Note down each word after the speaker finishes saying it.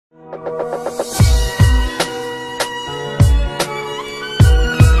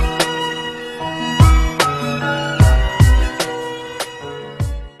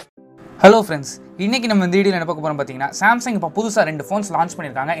Hello friends, இன்னைக்கு நம்ம இந்த வீடியோல என்ன பார்க்க போறோம் பாத்தீங்கன்னா Samsung இப்ப புதுசா ரெண்டு phones லான்ச்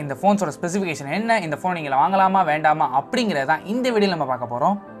பண்ணிருக்காங்க. இந்த phoneஸோட ஸ்பெசிஃபிகேஷன் என்ன, இந்த phone நீங்க வாங்கலாமா வேண்டாமா அப்படிங்கறத இந்த வீடியோல நம்ம பார்க்க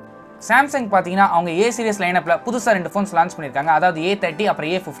போறோம். Samsung பாத்தீங்கன்னா அவங்க A series லைனப்ல புதுசா ரெண்டு phones லான்ச் பண்ணிருக்காங்க. அதாவது A30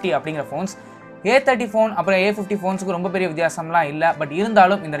 அப்புறம் A50 அப்படிங்கற phones. A30 phone அப்புறம் A50 phonesக்கு ரொம்ப பெரிய வித்தியாசம்லாம் இல்ல. பட்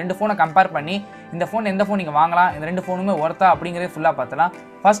இருந்தாலும் இந்த ரெண்டு phone கம்பேர் பண்ணி இந்த phone எந்த phone நீங்க வாங்கலாம், இந்த ரெண்டு phoneமே ஒர்த்தா அப்படிங்கறத ஃபுல்லா பார்த்தலாம்.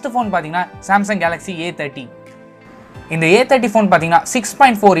 ஃபர்ஸ்ட் phone பாத்தீங்கன்னா Samsung Galaxy A30. இந்த A30 phone பாத்தீங்கன்னா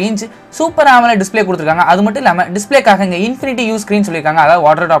 6.4 inch சூப்பர் AMOLED டிஸ்ப்ளே கொடுத்திருக்காங்க. அது மட்டும் இல்லாம டிஸ்ப்ளேக்காக இங்க இன்ஃபினிட்டி யூ ஸ்கிரீன் சொல்லிருக்காங்க. அதாவது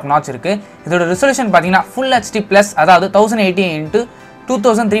வாட்டர் டாப் நாட்ச் இருக்கு. இதோட ரெசல்யூஷன் பாத்தீங்கன்னா Full HD Plus அதாவது 1080 x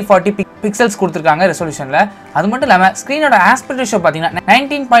 2340 பிக்சல்ஸ் கொடுத்திருக்காங்க ரெசல்யூஷன்ல. அது மட்டும் இல்லாம ஸ்கிரீனோட ஆஸ்பெக்ட் ரேஷியோ பாத்தீங்கன்னா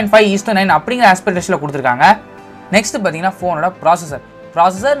 19.5:9 அப்படிங்கிற ஆஸ்பெக்ட் ரேஷியோல கொடுத்திருக்காங்க. நெக்ஸ்ட் பாத்தீங்கன்னா போனோட ப்ராசஸர்.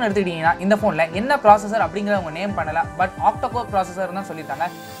 ப்ராசஸர்னு எடுத்துக்கிட்டீங்கன்னா இந்த ஃபோனில் என்ன ப்ராசஸர் அப்படிங்கிற அவங்க நேம் பண்ணல, பட் ஆக்டோகோர் ப்ராசஸர் தான் சொல்லியிருக்காங்க.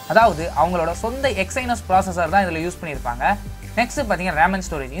 அதாவது அவங்களோட சொந்த எக்ஸைனஸ் ப்ராசஸர் தான் இதில் யூஸ் பண்ணியிருப்பாங்க. நெக்ஸ்ட் பார்த்தீங்கன்னா ரேம் அண்ட்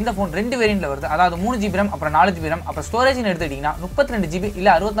ஸ்டோரேஜ். இந்த ஃபோன் ரெண்டு வேரியன்ட்ல வருது. அதாவது 3GB RAM அப்புறம் 4GB RAM. அப்புறம் ஸ்டோரேஜ்னு எடுத்துக்கிட்டிங்கன்னா 32GB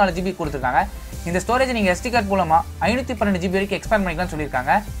இல்லை 64GB கொடுத்துருக்காங்க. இந்த ஸ்டோரேஜ் நீங்கள் SD கார்டு மூலமாக 512GB வரைக்கும் எக்ஸ்பேண்ட் பண்ணிக்கலாம்னு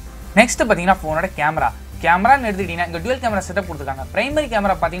சொல்லியிருக்காங்க. நெக்ஸ்ட் பார்த்தீங்கன்னா ஃபோனோட கேமரான்னு எடுத்துக்கிட்டீங்கன்னா இங்கே டுவல் கேமரா செட்டப் கொடுத்துருக்காங்க. பிரைமரி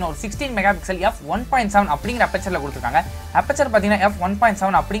கேமரா பார்த்தீங்கன்னா ஒரு 16 மெகாபிக்சல் f1.7 அப்படிங்கிற அப்பச்சரில் கொடுத்துருக்காங்க. அப்பச்சர் பார்த்தீங்கன்னா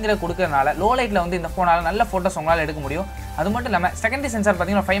f1.7 அப்படிங்கிற கொடுக்கறதுனால லோ லைட்டில் வந்து இந்த ஃபோனால் நல்ல ஃபோட்டோஸ் உங்களால் எடுக்க முடியும். அது மட்டும் இல்லாமல் செகண்டரி சென்சார்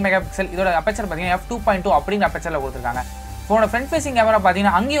பார்த்தீங்கன்னா 5 மெகாபிக்சல், இதோட அப்பச்சர் பார்த்தீங்கன்னா f2.2 அப்படிங்கிற அப்பச்சரில் கொடுத்துருக்காங்க. ஃபோனோட ஃப்ரண்ட் ஃபேசிங் கேமரா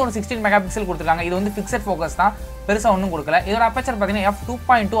பார்த்தீங்கன்னா அங்கேயும் ஒரு 16 மெகாபிக்சல் கொடுத்துருக்காங்க. இது வந்து ஃபிக்ஸட் ஃபோக்கஸ் தான், பெருசாக ஒன்றும் கொடுக்கல. இதோட அப்பச்சர் பார்த்தீங்கன்னா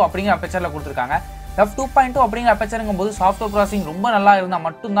f2.2 அப்படிங்கிற அப்பச்சரில் கொடுத்துருக்காங்க. f2.2 அப்படிங்கிற அப்பச்சருங்கும் போது சாஃப்ட்வேர் ப்ராசஸிங் ரொம்ப நல்லா இருந்தால்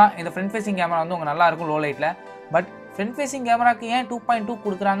மட்டும்தான் இந்த ஃப்ரண்ட் ஃபேசிங் கேமரா வந்து உங்க நல்லா இருக்கும் லோ லைட்டில். பட் ஃப்ரண்ட் ஃபேசிங் கேமராக்கு ஏன் 2.2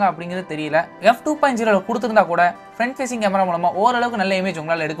 கொடுக்குறாங்க அப்படிங்கிறது தெரியல. f2.0 கொடுத்துருந்தா கூட ஃப்ரண்ட் ஃபேசிங் கேமரா மூலமாக ஓரளவுக்கு நல்ல இமேஜ்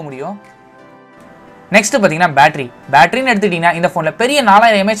உங்களால் எடுக்க முடியும். நெக்ஸ்ட் பார்த்தீங்கன்னா பேட்டரின்னு எடுத்துக்கிட்டீங்கன்னா இந்த ஃபோனில் பெரிய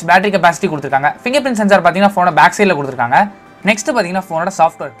 4000 mAh பேட்டரி கெபாசிட்டி கொடுத்துருக்காங்க. ஃபிங்கர் பிரிண்ட் சென்சார் பார்த்தீங்கன்னா ஃபோனை பேக் சைடில் கொடுத்துருக்காங்க. நெக்ஸ்ட் பார்த்தீங்கன்னா ஃபோனோட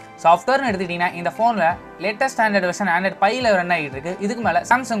சாஃப்ட்வேர்னு எடுத்துக்கிட்டீங்கன்னா இந்த ஃபோனில் latest standard version Android Pie run ஆகிட்டு இருக்கு. இதுக்கு மேலே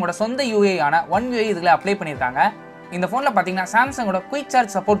சாம்சங்கோட சொந்த UI ஆன One UI இதில் அப்ளை பண்ணியிருக்காங்க. இந்த ஃபோனில் பார்த்தீங்கன்னா சாம்சங்கோட குயிக்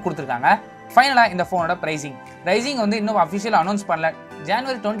சார்ஜ் சப்போர்ட் கொடுத்துருக்காங்க. ஃபைனலாக இந்த ஃபோனோட ப்ரைசிங் வந்து இன்னும் அஃபிஷியல் அனௌன்ஸ் பண்ணல.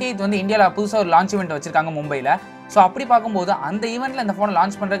 January 28 வந்து இந்தியாவில் புதுசாக ஒரு லான்ச் ஈவெண்ட் வச்சிருக்காங்க மும்பையில். ஸோ அப்படி பார்க்கும்போது அந்த ஈவெண்ட்டில் இந்த ஃபோனை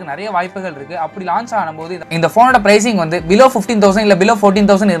லான்ச் பண்ணுறதுக்கு நிறைய வாய்ப்புகள் இருக்குது. அப்படி லான்ச் ஆகும்போது இந்த ஃபோனோட ப்ரைசிங் வந்து பிலோ 15,000 இல்லை பிலோ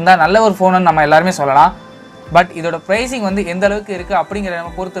 14,000 இருந்தால் நல்ல ஒரு ஃபோனுன்னு நம்ம எல்லாருமே சொல்லலாம். பட் இதோட ப்ரைசிங் வந்து எந்த அளவுக்கு இருக்குது அப்படிங்கிற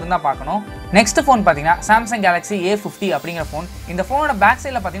நம்ம பொறுத்து இருந்தால் பார்க்கணும். நெக்ஸ்ட் ஃபோன் பார்த்தீங்கன்னா Samsung Galaxy A50 அப்படிங்கிற ஃபோன். இந்த ஃபோனோட பேக்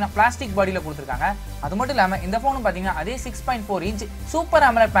சைடில் பார்த்தீங்கன்னா பிளாஸ்டிக் பாடியில் கொடுத்துருக்காங்க. அது மட்டும் இல்லாமல் இந்த ஃபோனும் பார்த்தீங்கன்னா அதே 6.4 inch சூப்பர்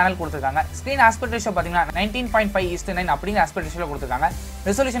AMOLED பேனல் கொடுத்துருக்காங்க. ஸ்க்ரீன் ஆஸ்பெக்ட் ரேஷியோ பார்த்தீங்கன்னா 19.5:9 அப்படிங்கிற ஆஸ்பெக்ட் ரேஷியோவில் கொடுத்துருக்காங்க.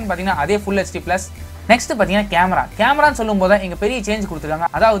 ரெசல்யூஷன் பார்த்தீங்கன்னா அதே Full HD Plus. நெக்ஸ்ட் பார்த்தீங்கன்னா கேமரான்னு சொல்லும்போது இங்கே பெரிய சேஞ்ச் கொடுத்துருக்காங்க.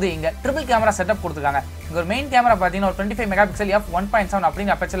 அதாவது இங்கே ட்ரிபிள் கேமரா செட்டப் கொடுத்துருக்காங்க. இங்கே ஒரு மெயின் கேமரா பார்த்தீங்கன்னா ஒரு 25 மெகாபிக்சல் f1.7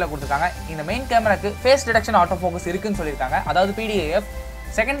 அப்படிங்கிற அப்பச்சரில் கொடுத்துருக்காங்க. இந்த main கேமராக்கு face detection auto focus இருக்குன்னு சொல்லியிருக்காங்க, அதாவது PDAF.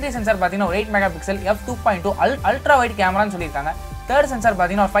 செகண்டரி சென்சார் பார்த்தீங்கன்னா ஒரு 8 மெகாபிக்சல் f2.2 அல்ட்ரா வைட் கேமரான்னு சொல்லியிருக்காங்க. தேர்ட் சென்சார்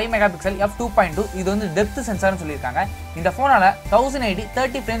பார்த்தீங்கன்னா ஒரு 5 மெகாபிக்சல் f2.2, இது வந்து டெப்த் சென்சார்னு சொல்லியிருக்காங்க. இந்த ஃபோனால் 1080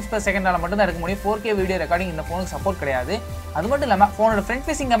 30 frames per second மட்டும் தான் எடுக்க முடியும். 4K வீடியோ ரெக்கார்டிங் இந்த ஃபோனுக்கு சப்போர்ட் கிடையாது. அது மட்டும் இல்லாமல் ஃபோனோட ஃப்ரண்ட்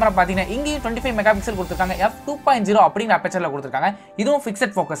ஃபேசிங் கேமரா பார்த்தீங்கன்னா இங்கேயும் 25 மெகாபிக்சல் கொடுத்துருக்காங்க. f2.0 அப்படிங்கிற அப்பச்சரில் கொடுத்துருக்காங்க. இதுவும்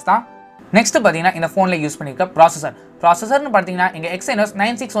ஃபிக்ஸட் ஃபோக்கஸ் தான். நெக்ஸ்ட் பார்த்தீங்கன்னா இந்த ஃபோனில் யூஸ் பண்ணியிருக்க ப்ராசஸர்னு பார்த்தீங்கன்னா இங்கே Exynos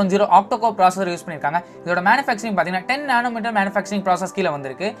 9610 ஆக்டோகோர் ப்ராசஸர் யூஸ் பண்ணியிருக்காங்க. இதோட மேனுஃபேக்சரிங் பார்த்தீங்கன்னா 10 nanometer மேனுஃபேக்சரிங் ப்ராசஸ் கீழே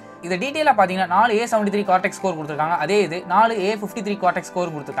வந்திருக்கு. இது டீட்டெயிலாக பார்த்தீங்கன்னா 4 A73 Cortex கோர் கொடுத்துருக்காங்க. அதே இது 4 A53 Cortex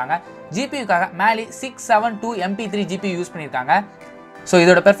கோர் கொடுத்துருக்காங்க. GPUக்காக மேலி 672 MP3 GPU யூஸ் பண்ணியிருக்காங்க. ஸோ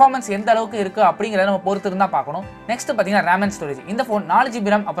இதோட பெர்ஃபார்மன்ஸ் எந்த அளவுக்கு இருக்குது அப்படிங்கிறத நம்ம பொறுத்து இருந்தால் பார்க்கணும். நெக்ஸ்ட் பார்த்தீங்கன்னா ரேம் அண்ட் ஸ்டோரேஜ். இந்த ஃபோன் 4GB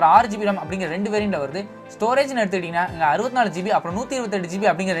RAM அப்புறம் 6GB RAM அப்படிங்கிற ரெண்டு வேரியண்ட்டில் வருது. ஸ்டோரேஜ்னு எடுத்துக்கிட்டிங்கன்னா இங்கே 64GB அப்புறம் 128GB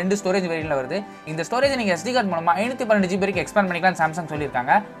அப்படிங்கிற ரெண்டு ஸ்டோரேஜ் வேரியண்ட்டில் வருது. இந்த ஸ்டோரேஜ் நீங்கள் SD கார்டு மூலமாக 512GB வரைக்கும் எக்ஸ்பேண்ட் பண்ணிக்கலாம் சாம்சங்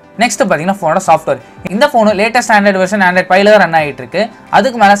சொல்லியிருக்காங்க. நெக்ஸ்ட் பார்த்தீங்கன்னா ஃபோனோட சாஃப்ட்வேர். இந்த phone latest standard version Android Pie run ஆகிட்டு இருக்கு.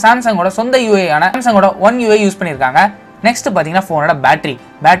 அதுக்கு மேலே சாம்சங்கோட சொந்த UI ஆன சாம்சங்கோட One UI யூஸ் பண்ணியிருக்காங்க. நெக்ஸ்ட் பார்த்தீங்கன்னா ஃபோனோட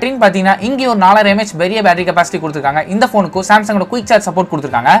பேட்டரின்னு பார்த்தீங்கன்னா இங்கே ஒரு 4000 mAh பெரிய பேட்டரி கெபாசிட்டி கொடுத்துருக்காங்க. இந்த ஃபோனுக்கு சாம்சங்கோட குயிக் சார்ஜ் சப்போர்ட்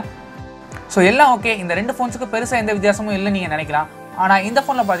கொடுத்துருக்காங்க. ஸோ எல்லாம் ஓகே, இந்த ரெண்டு ஃபோன்ஸுக்கு பெருசாக எந்த வித்தியாசமும் இல்லை நீங்கள் நினைக்கலாம். ஆனால் இந்த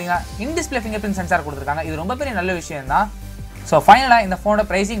ஃபோனில் பார்த்தீங்கன்னா in display finger print sensor கொடுத்துருக்காங்க. இது ரொம்ப பெரிய நல்ல விஷயம் தான். ஸோ ஃபைனலாக இந்த ஃபோனோட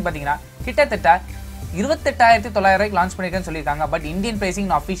ப்ரைசிங் பார்த்தீங்கன்னா கிட்டத்தட்ட 28,900 லான்ச் பண்ணியிருக்கேன்னு சொல்லியிருக்காங்க. பட் இந்தியன்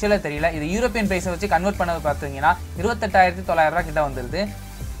ப்ரைசிங் அஃபிஷியலாக தெரியல. இது யூரோப்பியன் ப்ரைஸை வச்சு கன்வெர்ட் பண்ணது பார்த்தீங்கன்னா 28,900 கிட்ட வந்துருது.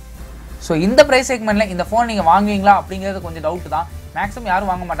 ஸோ இந்த ப்ரைஸ் செக்மெண்ட்டில் இந்த ஃபோன் நீங்கள் வாங்குவீங்களா அப்படிங்கிறது கொஞ்சம் டவுட் தான். மேக்ஸிமம் யாரும்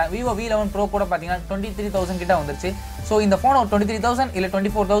வாங்க மாட்டாங்க. Vivo V11 Pro கூட பார்த்தீங்கன்னா 23,000 கிட்ட வந்துருச்சு. ஸோ இந்த ஃபோன் ஒரு 23,000 இல்லை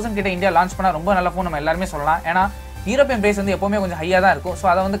 24,000 கிட்ட இந்தியா லான்ச் பண்ணால் ரொம்ப நல்ல ஃபோன் நம்ம எல்லாருமே சொல்லலாம். ஏன்னா யூரோப்பியன் ப்ரைஸ் வந்து எப்போவுமே கொஞ்சம் ஹையாக தான் இருக்கும். ஸோ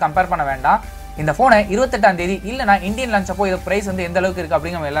அதை வந்து கம்பேர் பண்ண வேண்டாம். இந்த ஃபோனை 28ஆம் தேதி இல்லைனா இந்தியன் லான்ச் அப்போ இதோட பிரைஸ் வந்து எந்த அளவுக்கு இருக்குது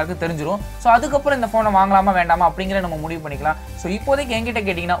அப்படிங்கிற நம்ம எல்லாருக்கும் தெரிஞ்சிடும். ஸோ அதுக்கப்புறம் இந்த ஃபோனை வாங்கலாமா வேண்டாமா அப்படிங்கிற நம்ம முடிவு பண்ணிக்கலாம். ஸோ இப்போதைக்கு என்கிட்ட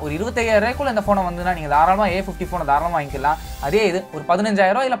கேட்டிங்கன்னா ஒரு 25,000 இந்த ஃபோனை வந்துன்னா நீங்கள் தாராளமாக A50 ஃபோனை தாராளமாக வாங்கிக்கலாம். அதே இது ஒரு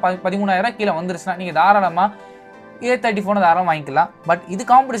 15,000 இல்லை 13,000 கீழே வந்துருச்சுன்னா நீங்கள் தாராளமாக A30 ஃபோனை தாராளமாக வாங்கிக்கலாம். பட் இது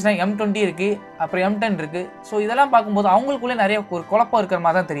காம்படிஷன் M20 இருக்குது, அப்புறம் M10 இருக்குது. ஸோ இதெல்லாம் பார்க்கும்போது அவங்களுக்குள்ளே நிறைய ஒரு குழப்பம் இருக்கிற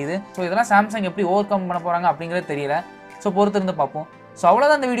மாதிரி தான் தெரியுது. ஸோ இதெல்லாம் சாம்சங் எப்படி ஓவர் கம் பண்ண போகிறாங்க அப்படிங்கிறது தெரியல. ஸோ பொறுத்து இருந்து பார்ப்போம். ஸோ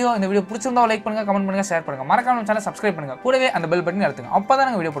அவ்வளோதான் இந்த வீடியோ பிடிச்சிருந்தா லைக் பண்ணுங்கள், கமெண்ட் பண்ணுங்கள், ஷேர் பண்ணுங்கள், மறக்காம சேனல் சப்ஸ்கிரைப் பண்ணுங்கள், கூடவே அந்த பெல் பட்டன் அழுத்துங்க. அப்போ தான்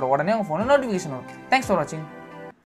நாங்கள் வீடியோ போடுவோம் உடனே உங்கள் ஃபோனில் நோட்டிஃபிகேஷன் வரும். தேங்க்ஸ் ஃபார் வாட்சிங்.